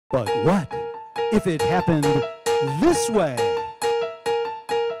But what if it happened this way?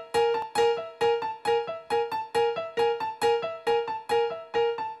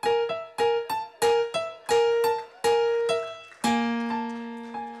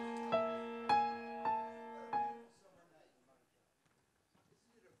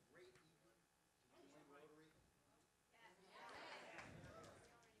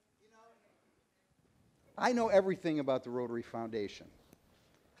 I know everything about the Rotary Foundation.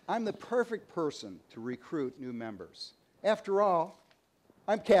 I'm the perfect person to recruit new members. After all,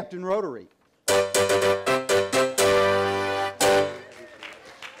 I'm Captain Rotary.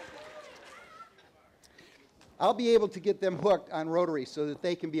 I'll be able to get them hooked on Rotary so that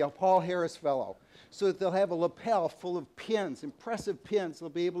they can be a Paul Harris Fellow, so that they'll have a lapel full of pins, impressive pins. They'll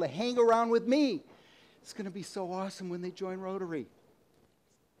be able to hang around with me. It's going to be so awesome when they join Rotary.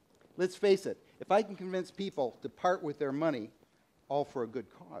 Let's face it, if I can convince people to part with their money, all for a good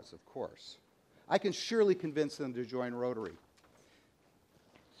cause, of course, I can surely convince them to join Rotary.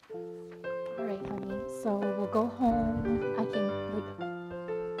 All right, honey, so we'll go home. I can,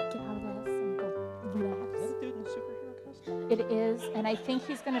 get out of this and go relax. Is that a dude in a superhero costume? It is, and I think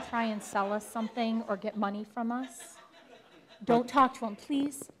he's going to try and sell us something or get money from us. Don't talk to him,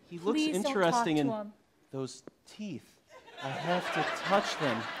 please. He looks Please interesting don't in talk to him. those teeth. I have to touch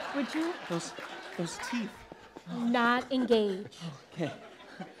them. Would you Those teeth. not engage? Okay.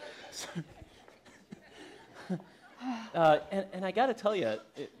 And I got to tell you,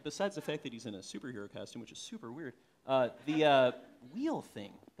 besides the fact that he's in a superhero costume, which is super weird, the wheel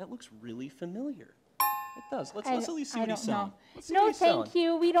thing, that looks really familiar. It does. Let's at least see what he's selling. No, thank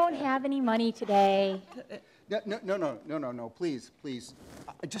you. We don't have any money today. No, please.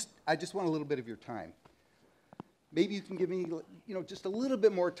 I just want a little bit of your time. Maybe you can give me, just a little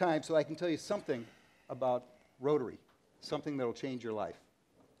bit more time so I can tell you something about Rotary, something that'll change your life.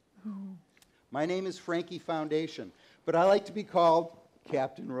 My name is Frankie Foundation, but I like to be called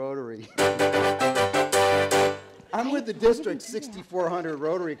Captain Rotary. I'm with the District 6400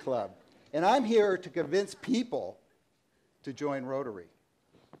 Rotary Club, and I'm here to convince people to join Rotary.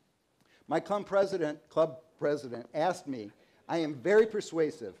 My club president asked me, I am very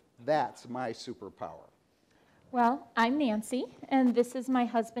persuasive. That's my superpower. Well, I'm Nancy, and this is my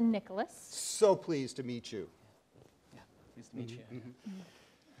husband, Nicholas. So pleased to meet you. Yeah, pleased to meet you.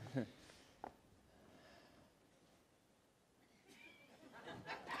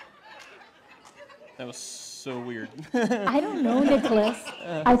 That was so weird. I don't know, Nicholas.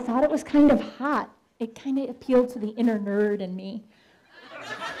 I thought it was kind of hot. It kind of appealed to the inner nerd in me.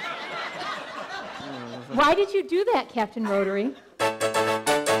 Why did you do that, Captain Rotary?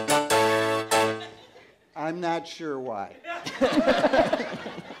 I'm not sure why.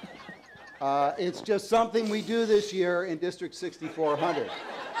 It's just something we do this year in District 6400.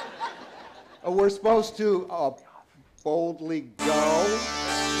 We're supposed to boldly go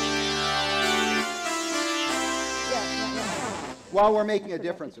while we're making a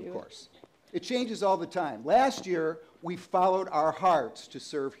difference, of course. It changes all the time. Last year, we followed our hearts to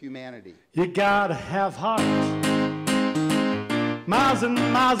serve humanity. You gotta have heart. Miles and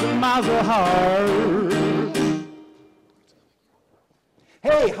miles and miles of heart.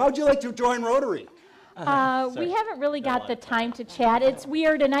 Hey, how'd you like to join Rotary? We haven't really got the time to chat. It's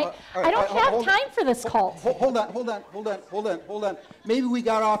weird, and I don't have time for this cult. Hold on. Maybe we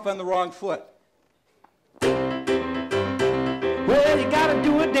got off on the wrong foot. Well, you gotta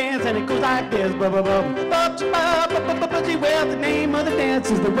do a dance, and it goes like this. Well, the name of the dance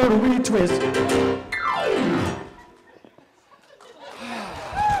is the Rotary Twist.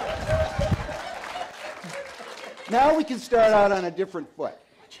 Now we can start out on a different foot.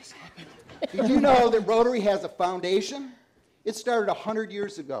 What just happened? Did you know that Rotary has a foundation? It started 100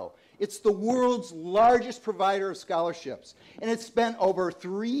 years ago. It's the world's largest provider of scholarships, and it's spent over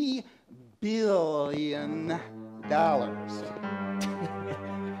 $3 billion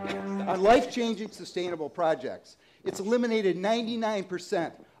on life-changing sustainable projects. It's eliminated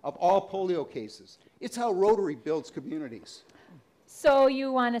 99% of all polio cases. It's how Rotary builds communities. So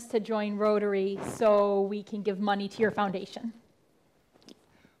you want us to join Rotary so we can give money to your foundation?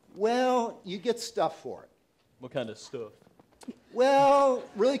 Well, you get stuff for it. What kind of stuff? Well,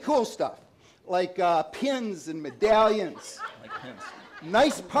 really cool stuff, like pins and medallions. Like pins.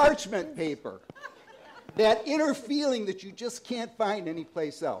 Nice parchment paper. That inner feeling that you just can't find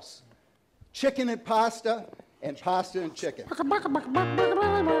anyplace else. Chicken and pasta and chicken.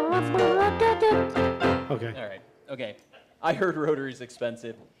 Okay. All right. Okay. I heard Rotary's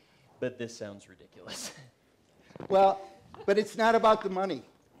expensive, but this sounds ridiculous. Well, but it's not about the money.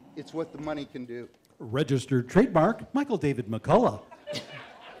 It's what the money can do. Registered trademark, Michael David McCullough.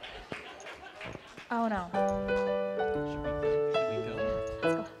 Oh, no. Should we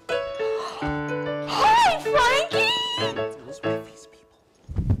go? Hi, Frankie! Those were these people.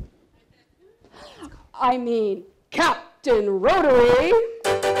 I mean, Captain Rotary.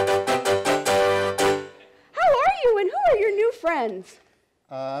 How are you, and who are your new friends?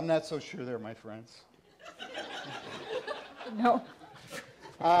 I'm not so sure they're my friends. No.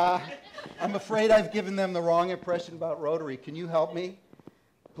 I'm afraid I've given them the wrong impression about Rotary. Can you help me?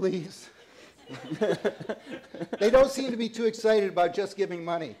 Please. They don't seem to be too excited about just giving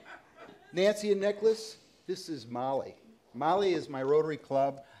money. Nancy and Nicholas, this is Molly. Molly is my Rotary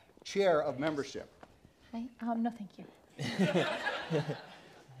Club chair of membership. Hi. No, thank you.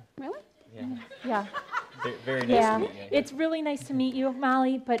 Really? Yeah. Yeah. Very nice Yeah. to meet you. It's really nice to meet you,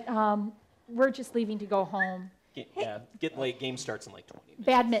 Molly, but we're just leaving to go home. Get late. Game starts in like 20 minutes.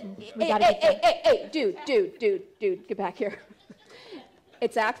 Badminton. We gotta get there. Hey, dude, get back here.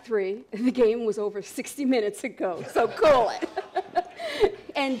 It's Act 3. The game was over 60 minutes ago, so cool it.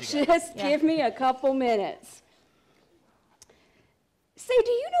 And just give me a couple minutes. Say, do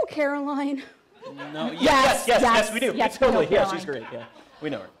you know Caroline? No. Yes, Yes, we do. yes, We totally. we know Yeah, she's Caroline. great. Yeah, we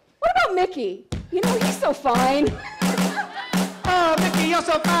know her. What about Mickey? You know, he's so fine. Oh, Mickey, you're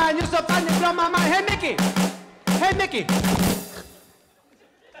so fine, you blow my mind. Hey, Mickey. Hey, Mickey.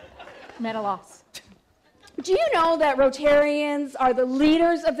 I'm at a loss. Do you know that Rotarians are the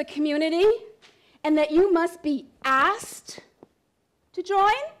leaders of the community and that you must be asked to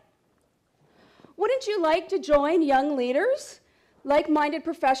join? Wouldn't you like to join young leaders, like-minded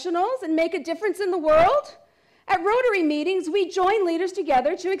professionals, and make a difference in the world? At Rotary meetings, we join leaders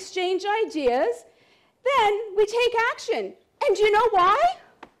together to exchange ideas. Then we take action. And do you know why?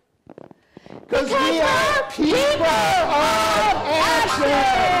 Because we are people of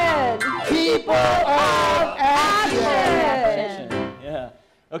action! People of action! Yeah.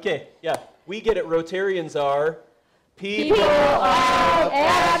 Okay. Yeah. We get it. Rotarians are people of We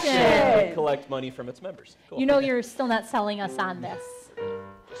action! collect money from its members. Cool. You know you're still not selling us on this.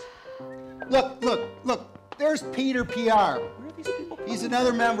 Look. There's Peter PR. Where are these people? He's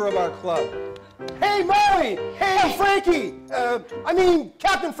another member of our club. Hey, Molly! Hey, Frankie!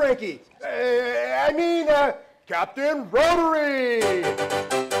 Captain Frankie! Captain Rotary!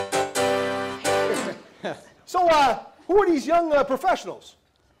 So, who are these young professionals?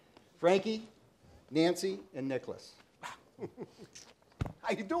 Frankie, Nancy, and Nicholas.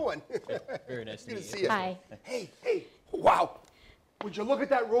 How you doing? Very nice to Good meet to you. see you. Hi. Hey, wow. Would you look at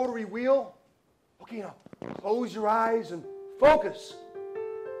that rotary wheel? Okay, now, close your eyes and focus.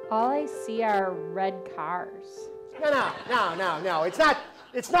 All I see are red cars. No.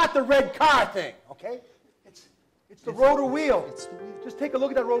 It's not the red car thing, okay? It's the rotor wheel. It's the wheel. Just take a look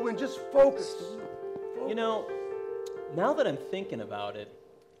at that rotor wheel and just focus. You know, now that I'm thinking about it,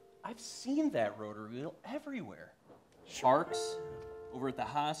 I've seen that rotary wheel everywhere. Parks, over at the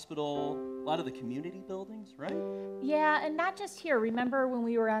hospital, a lot of the community buildings, right? Yeah, and not just here. Remember when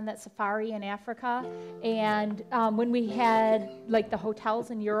we were on that safari in Africa, and when we had like the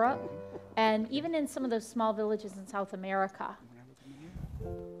hotels in Europe, and even in some of those small villages in South America.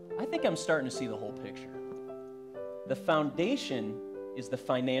 I think I'm starting to see the whole picture. The foundation is the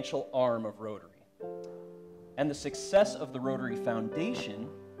financial arm of Rotary. And the success of the Rotary Foundation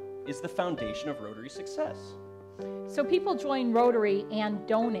is the foundation of Rotary success. So people join Rotary and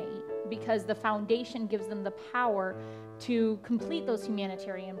donate because the foundation gives them the power to complete those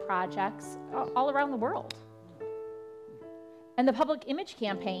humanitarian projects all around the world. And the public image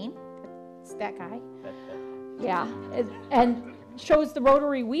campaign, it's that guy, yeah, and shows the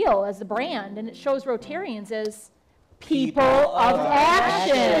Rotary wheel as the brand, and it shows Rotarians as people of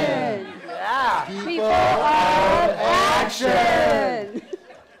action. Yeah. People of action!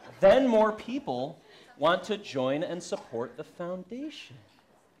 Then more people want to join and support the foundation.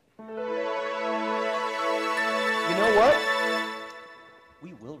 You know what?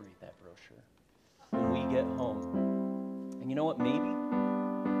 We will read that brochure when we get home. And you know what? Maybe,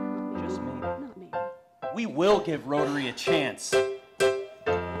 just maybe, Not me. we will give Rotary a chance.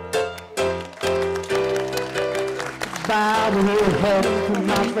 Bob, with a little help from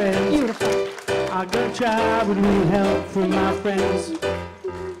my friends. Beautiful. I'm gonna try with a little help from my friends.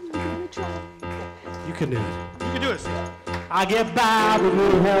 You can do it. You can do it. I get by with a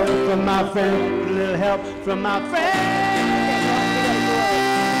little help from my friends. A little help from my friends.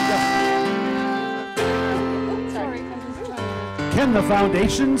 Sorry, I'm just trying to... Can the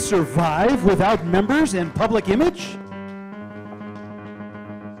foundation survive without members and public image?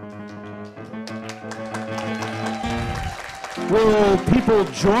 Will people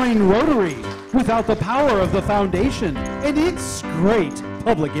join Rotary without the power of the foundation and its great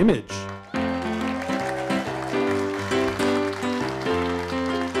public image?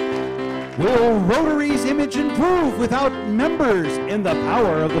 Will Rotary's image improve without members in the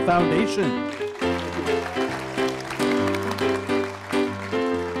power of the foundation?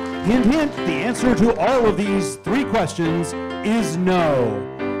 Hint, hint, the answer to all of these three questions is no.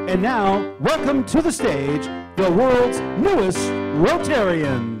 And now, welcome to the stage, the world's newest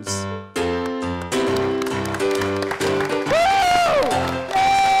Rotarians.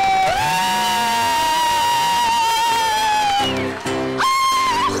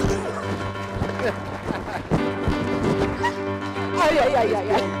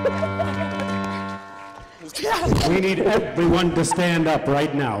 We need everyone to stand up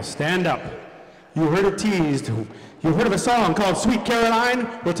right now. Stand up. You heard it teased. You heard of a song called Sweet Caroline?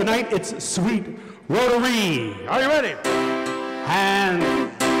 Well, tonight it's Sweet Rotary. Are you ready?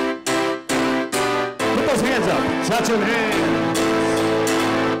 Hands. Put those hands up. Touching hands.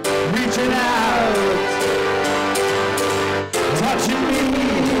 Reaching out. Touching me.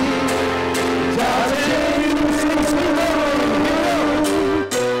 Touching you. Sing Sweet Rotary.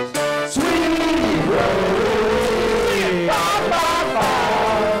 Sweet Rotary.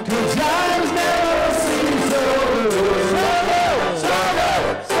 Good times never seem so good. So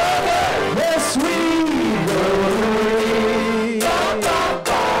good. Yes, sweet Rotary.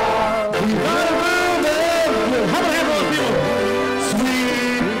 We gotta move it. How many hands on those people?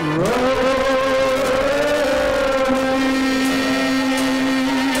 Sweet Rotary.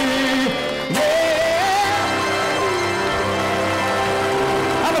 Yeah.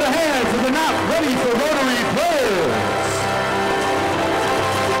 How about a hand if they're not ready for Rotary?